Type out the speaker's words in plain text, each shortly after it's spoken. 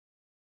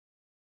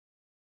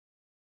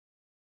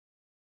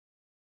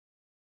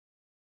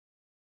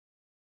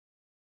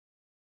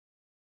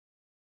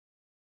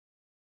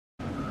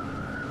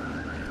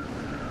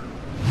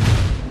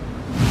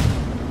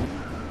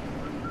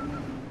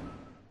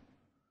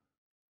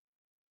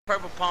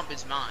purple pump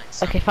is mine.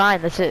 So Okay,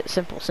 fine. That's it.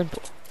 Simple,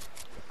 simple.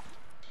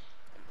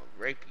 I'll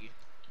rape you.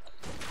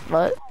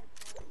 What?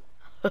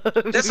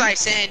 That's like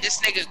saying this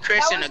nigga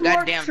Christian a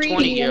goddamn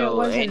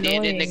 20-year-old, and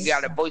then this nigga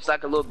got a voice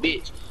like a little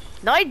bitch.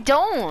 No, I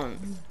don't.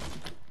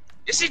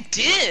 Yes, it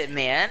did,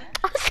 man.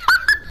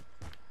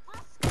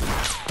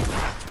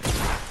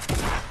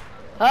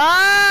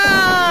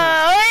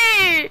 Ah!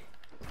 Wait!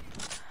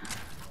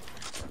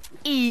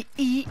 E.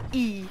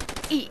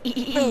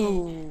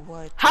 Oh,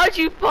 what? How'd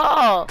you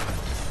fall?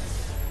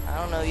 I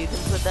don't know. You can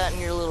put that in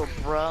your little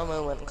bro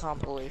moment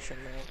compilation,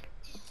 man.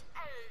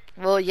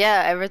 Well,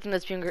 yeah. Everything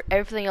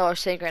y'all are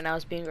saying right now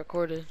is being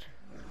recorded.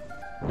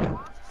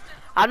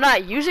 I'm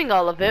not using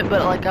all of it,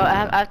 but like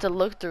I have to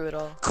look through it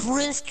all.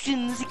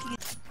 Christians.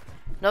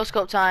 No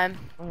scope time.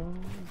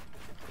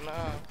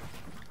 No.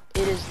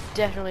 It is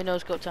definitely no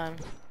scope time.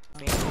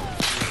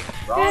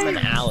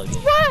 Ramen alligator.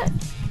 What?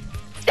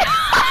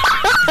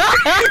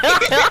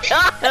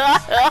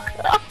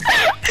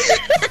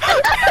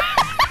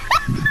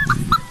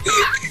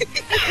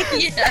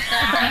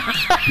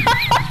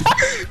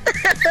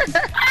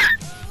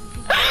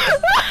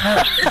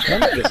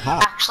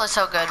 Actually,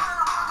 so good.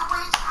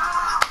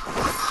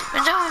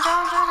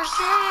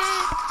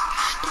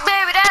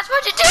 Baby, that's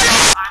what you do.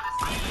 I'm the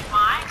Steve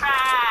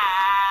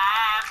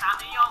Minecraft. I'm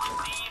the only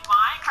Steve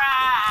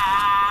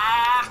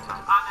Minecraft.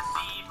 I'm the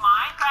Steve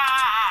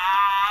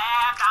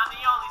Minecraft. I'm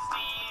the only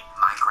Steve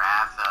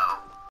Minecraft, though.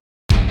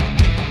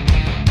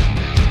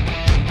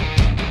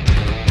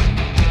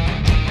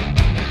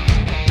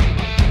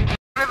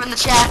 In the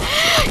chat,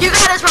 you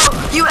got this, bro.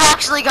 You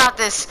actually got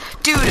this,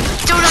 dude.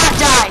 Do not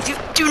die.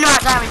 Do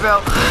not die, me, bro.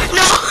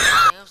 No.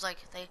 It was like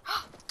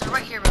they're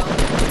right here, bro.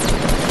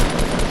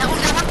 Help,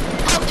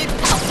 dude.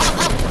 Help.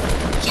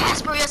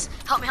 Yes, bro. Yes.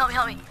 Help me. Build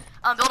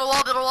a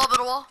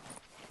wall.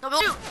 No,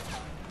 build. Dude,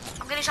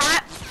 I'm getting shot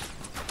at.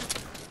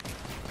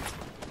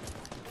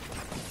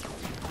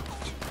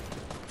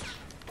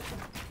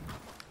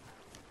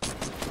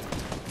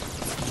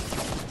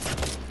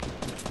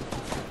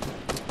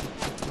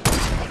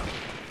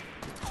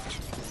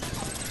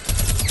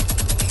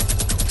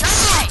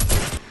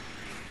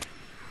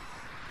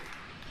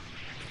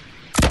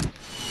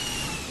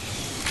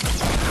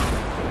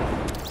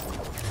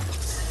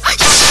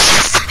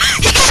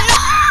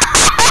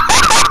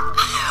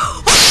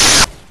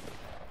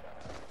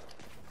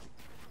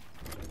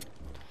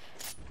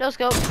 No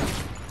scope.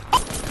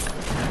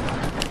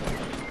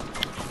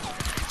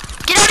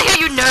 Get out of here,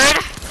 you nerd!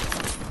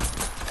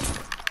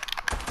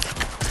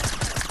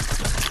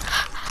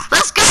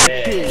 Let's go!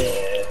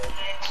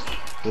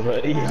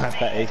 When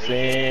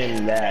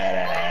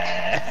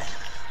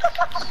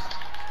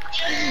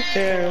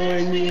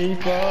you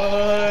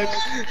fuck,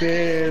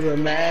 there's a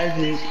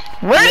magic.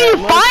 Where do you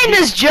find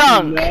this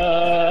junk?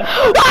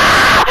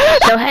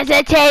 No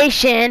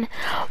hesitation.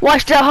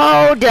 Watch the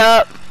hold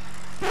up.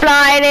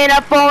 Flying in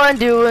a foreign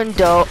doing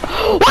dope.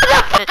 What the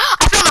f? I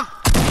found him!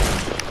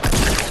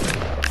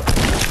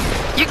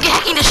 You can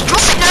hack and destroy,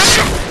 nerd!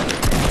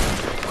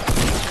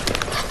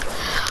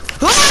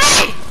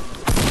 Wait!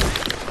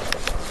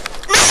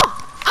 No!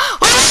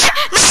 Wait!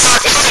 No,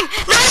 it's hitting!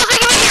 No, it's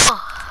making me heal!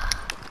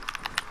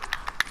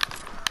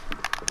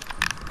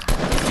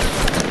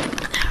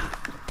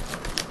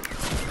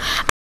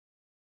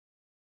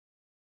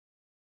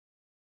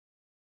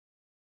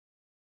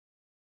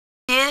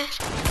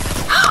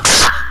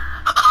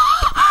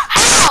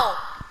 How?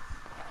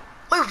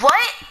 Wait,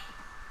 what?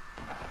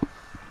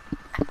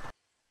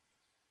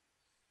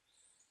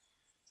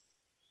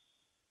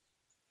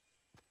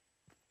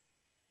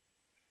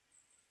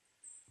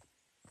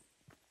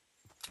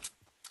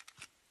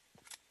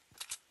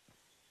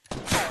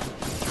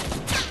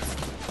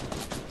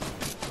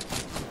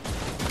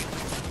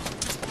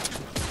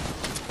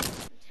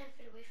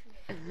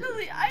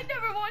 Lily, I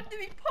never wanted to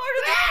be part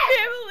of this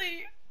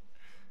family.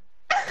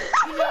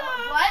 You never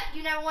what?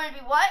 You never wanted to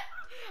be what?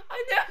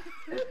 I never.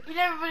 You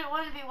never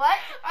wanted to be what?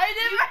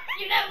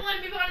 You never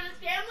wanted to be part of this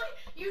family?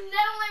 You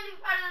never wanted to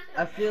be part of this family?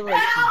 I feel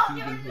like she's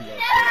beating him up.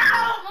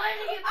 Never wanted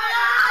to be part of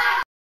this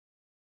family.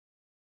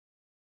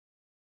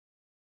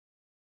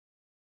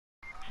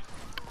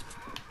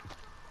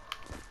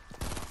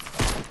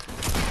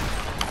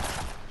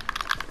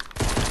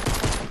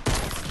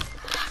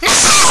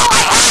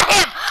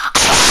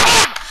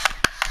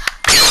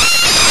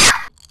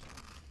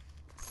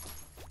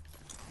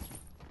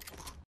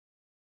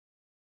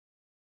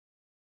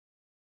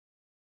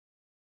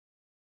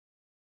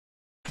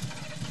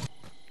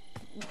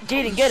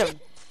 Jaden, get him.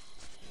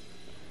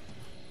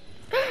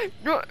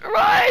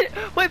 Ryan!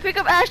 Wait, pick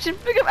up Ashton!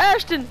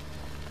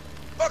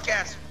 Fuck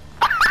ass.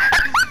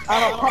 I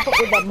don't pop up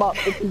with that mop.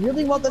 If you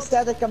really want the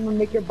static, I'm gonna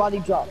make your body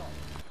drop.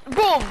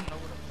 Boom!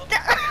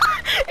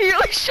 You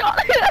like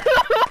shot him!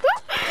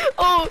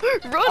 Oh,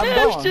 run,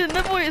 Ashton!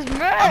 That boy is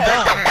mad!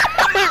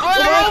 Run him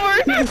over!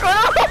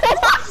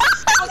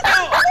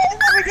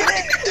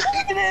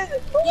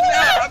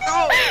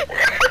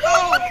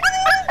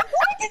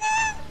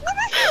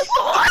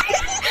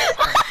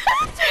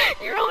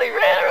 You really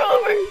ran her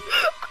over!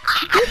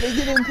 Let me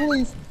get in,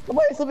 please.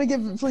 Tobias, let me get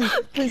in, please.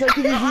 Please, I'll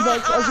give you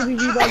V-Bucks. I'll give you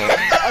V-Bucks.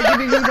 I'll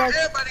give you V-Bucks.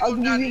 I'll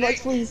give you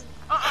V-Bucks, please.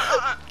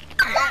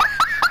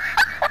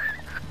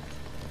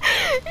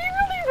 He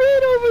really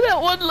ran over that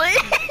one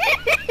lane.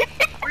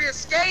 We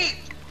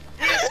escaped!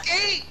 We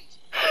escaped!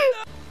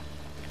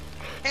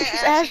 It's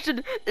just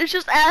Ashton. It's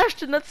just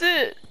Ashton. That's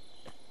it.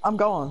 I'm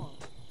going.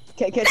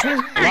 Catch me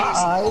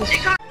live.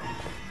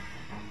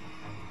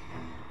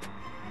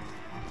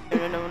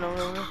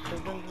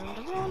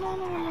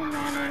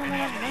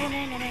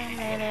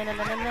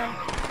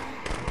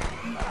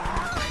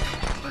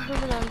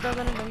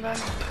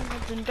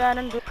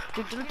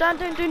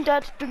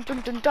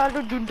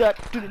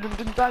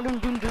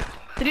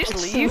 Did he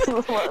just leave?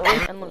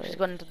 And look, she's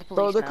going into the police.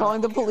 Bro, they're now.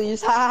 calling the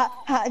police. Ha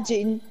ha,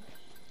 Jaden.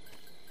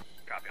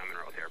 Copy, I'm in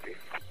mineral therapy.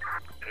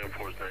 Air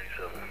Force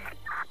 97.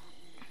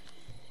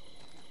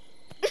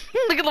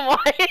 Look at the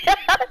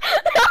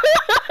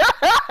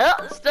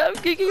wire. Stop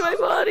kicking my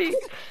body.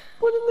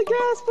 Put in the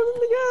gas. Put in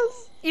the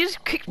gas. You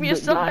just kicked me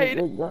aside.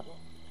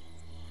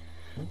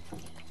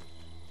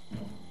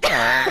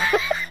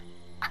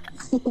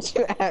 Did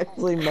you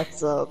actually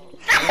mess up?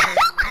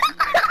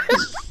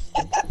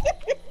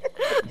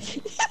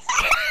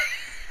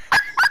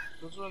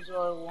 This one's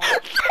all I want.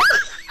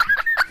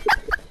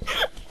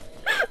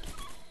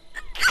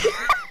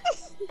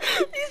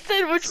 He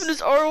said which one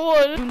is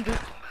R1?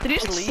 Did he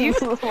just leave?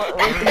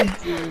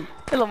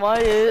 Hello,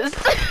 Myers.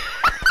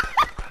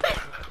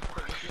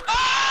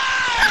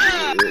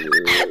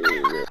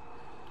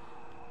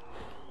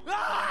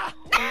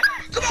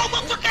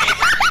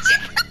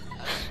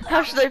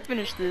 How should I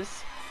finish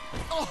this?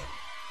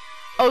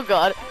 Oh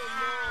god.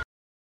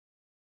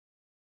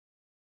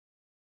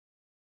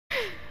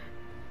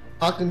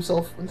 Knocked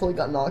himself until he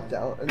got knocked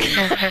out. And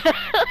then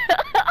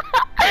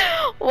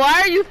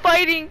Why are you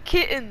fighting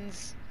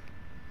kittens?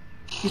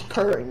 he's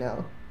purring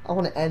now. I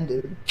want to end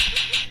it.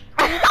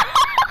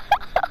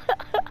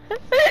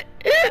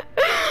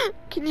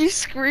 Can you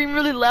scream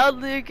really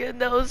loudly again?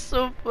 That was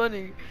so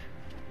funny.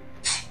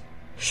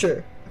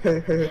 Sure.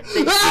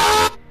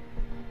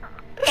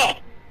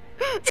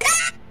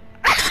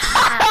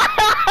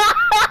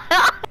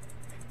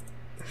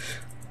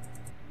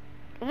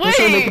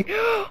 Wait!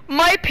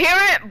 My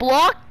parent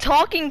blocked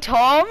Talking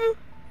Tom?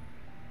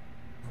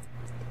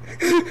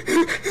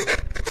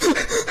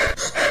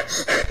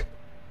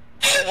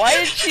 Why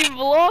did she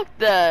block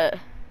that?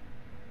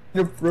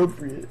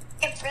 Inappropriate.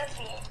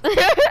 Let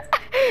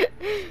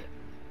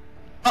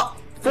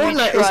me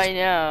Fortnite try is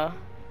now.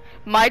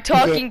 My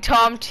Talking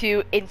Tom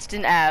 2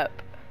 instant app.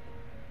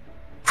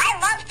 I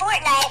love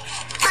Fortnite.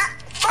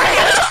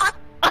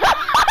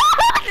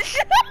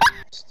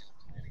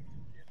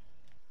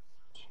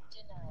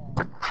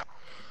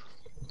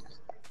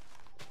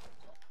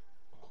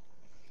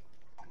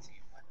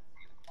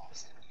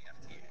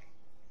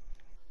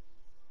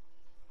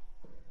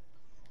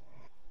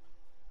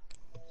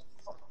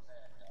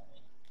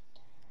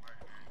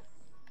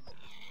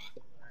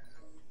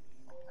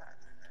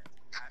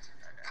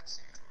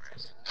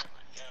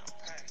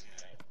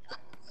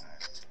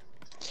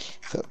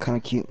 Felt kind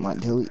of cute. Might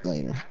delete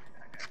later.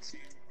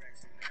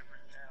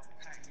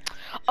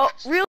 Oh,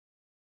 really?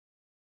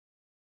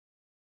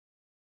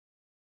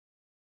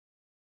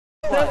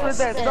 With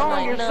that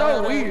song, you're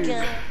so weird.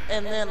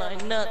 And then I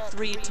nut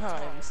 3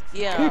 times.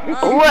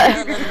 Yeah.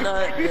 What?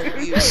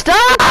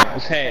 Stop!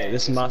 Okay,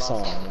 this is my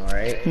song,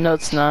 alright? No,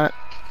 it's not.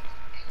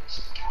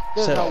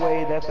 There's So- no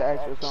way that's the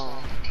actual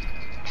song.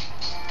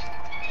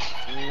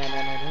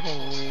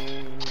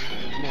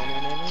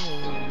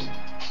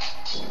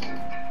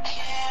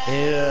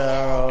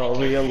 Yeah,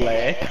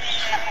 really.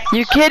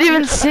 You can't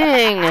even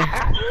sing.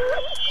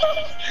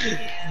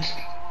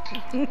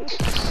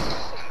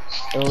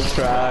 Don't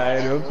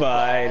try to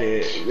fight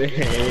it. There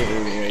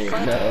ain't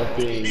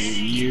nothing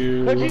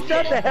you. Could you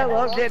shut the hell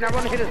up, Jaden? I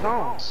want to hit a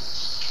song.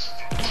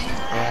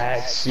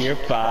 That's your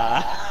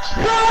fire.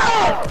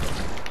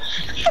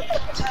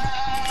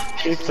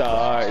 It's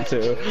hard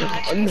to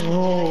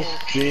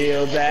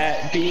feel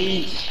that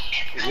beat.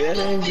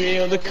 Then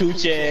feel the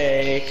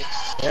coochie.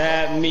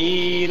 That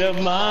meat of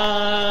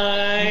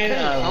mine.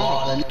 I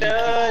wanna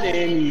nut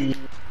in you.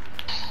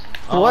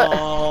 What?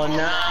 All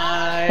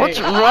night. What's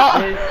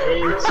wrong?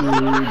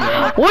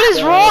 What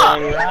is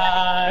wrong?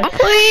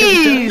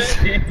 Please!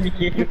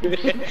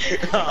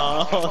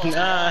 All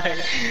night.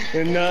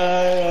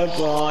 Nut up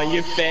on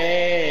your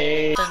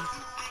face.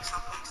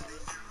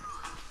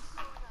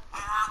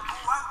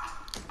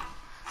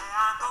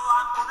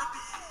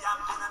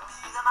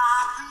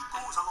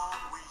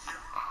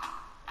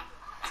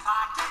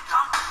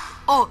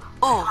 Oh,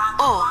 oh,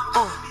 oh,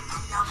 oh.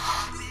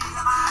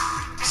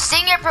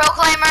 Sing your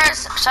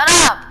proclaimers. Shut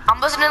up.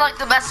 I'm listening to like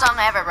the best song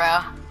ever,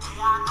 bro.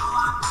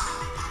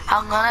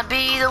 I'm gonna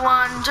be the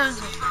one to.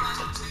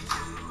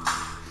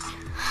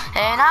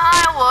 And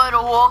I would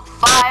walk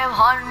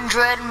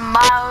 500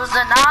 miles,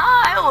 and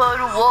I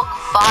would walk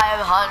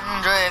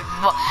 500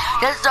 more,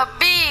 just to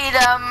be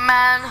the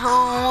man who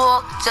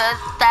walked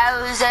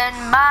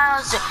 1,000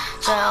 miles.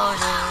 So,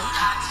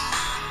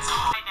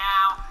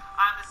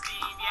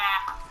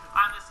 yeah.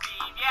 I'm the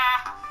Steve,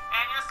 yeah.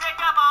 And you're sick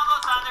of all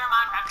those other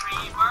Minecraft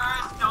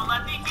creepers. Don't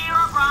let the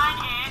hero grind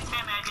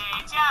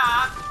intimidate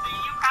ya. The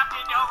you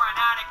crafted don't run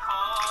out of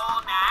coal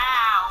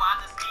now.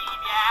 I'm the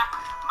Steve, yeah.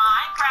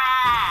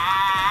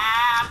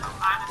 Minecraft.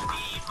 I'm the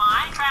Steve,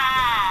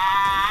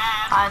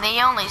 Minecraft. I'm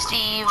the only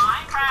Steve.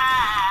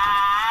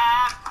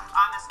 Minecraft.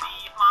 I'm the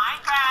Steve,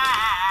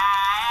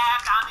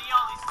 Minecraft. I'm the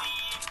only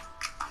Steve,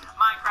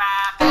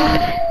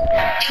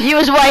 Minecraft. You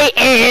was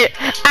waiting,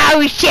 I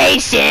was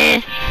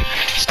chasing.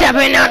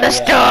 Stepping on the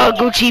store,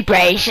 Gucci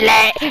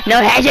bracelet,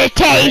 no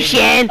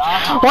hesitation.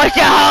 What's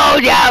the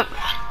hold up?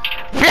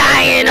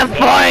 Flying a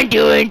foreign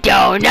doing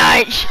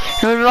donuts.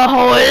 My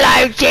whole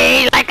life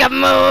changed like a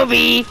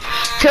movie.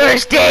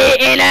 Tourist day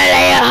in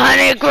LA,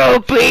 100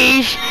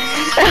 groupies.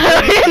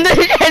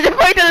 As a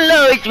point to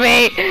lose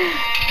me.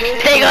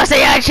 They gon'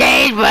 say I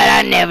changed, but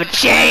I never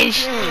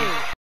changed.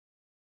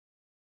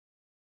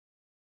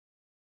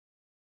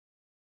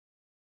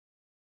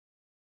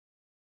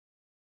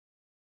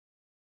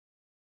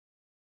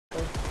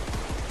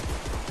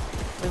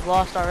 We've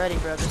lost already,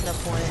 bro. There's no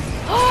point.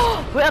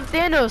 We have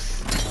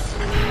Thanos!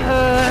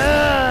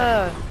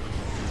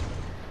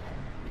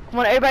 Come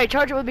on, everybody,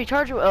 charge it with me,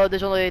 charge it. Oh,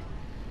 there's only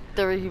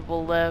 30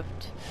 people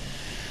left.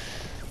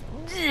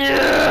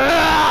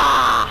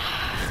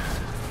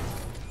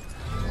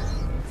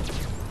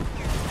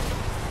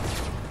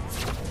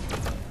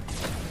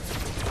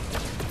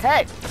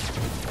 Hey!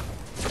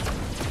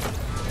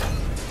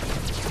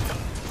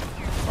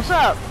 What's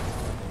up?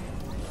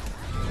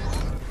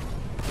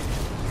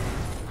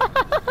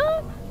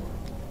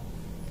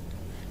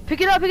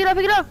 Pick it up, pick it up,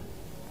 pick it up!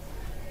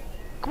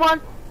 Come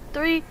on!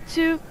 3,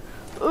 2,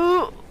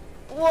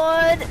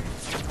 1.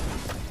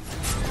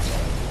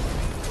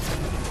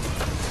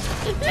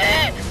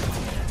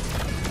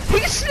 He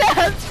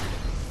snapped!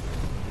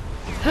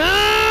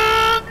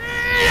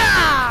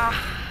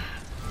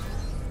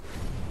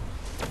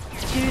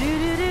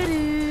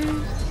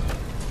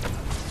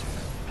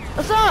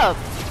 What's up?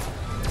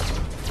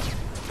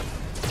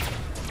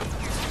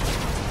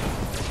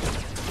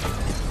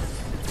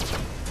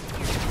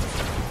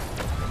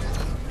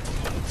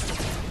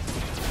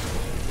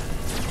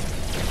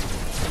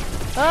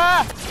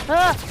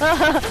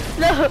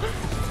 No!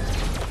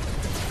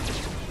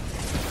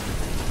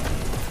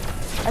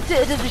 That's it,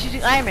 it's just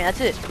shooting Iron Man,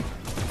 that's it.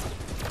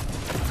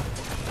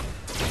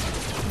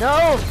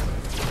 No!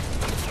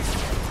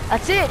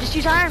 That's it, just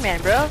use Iron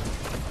Man, bro.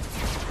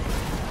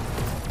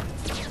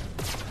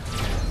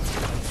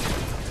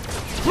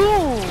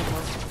 Boom!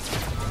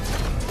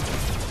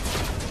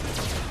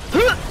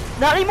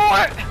 Not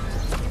anymore!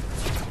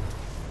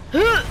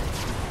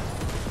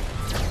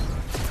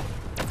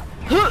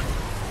 Huh!